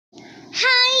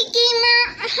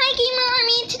Hi Gamer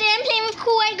Army, today I'm playing with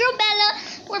Kawaii Girl Bella.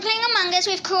 We're playing Among Us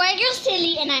with Kawaii Girl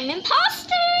Silly and I'm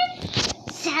imposter.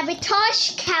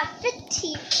 Sabotage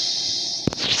cavity.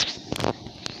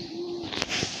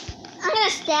 I'm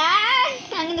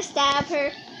gonna stab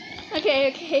her.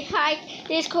 Okay. Hi,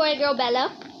 this is Kawaii Girl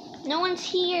Bella. No one's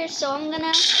here, so I'm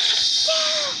gonna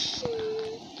stab.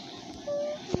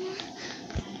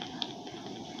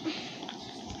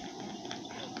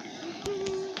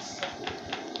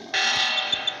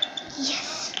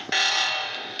 Yes.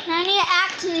 Now I need to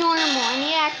act normal. I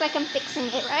need to act like I'm fixing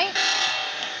it, right?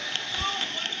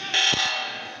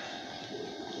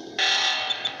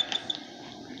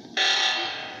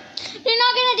 You're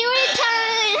not gonna do it, Ty.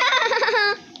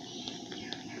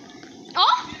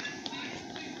 Oh!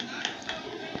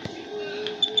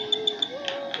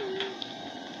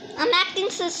 I'm acting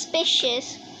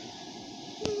suspicious.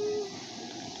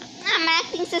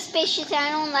 I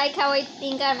don't like how I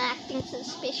think I'm acting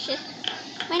suspicious.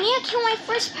 I need to kill my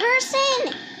first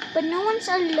person, but no one's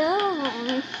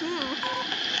alone.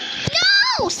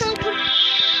 No! Something.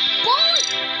 Boy!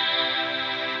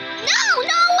 No,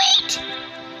 wait!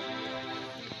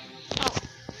 Oh.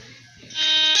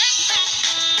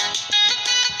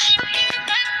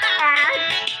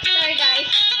 Sorry, guys.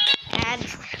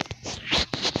 Ads.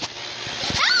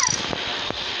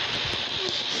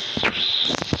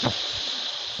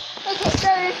 Okay,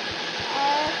 so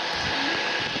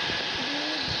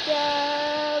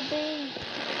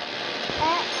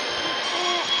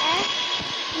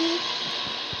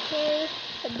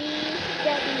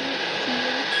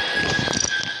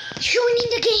joining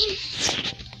the game.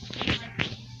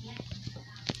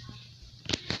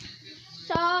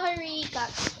 Sorry, got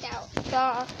stout.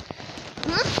 Huh?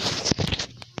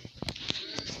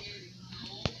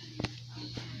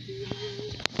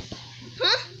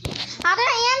 How did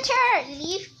I enter?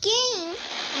 Leave game.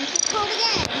 Enter code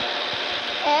again.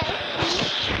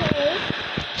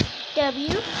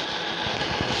 FEKW.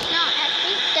 No,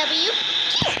 FEW.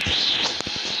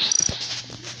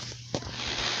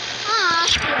 Aw,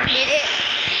 did it.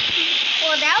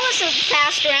 Well, that was a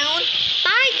fast round.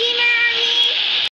 Bye, gamer.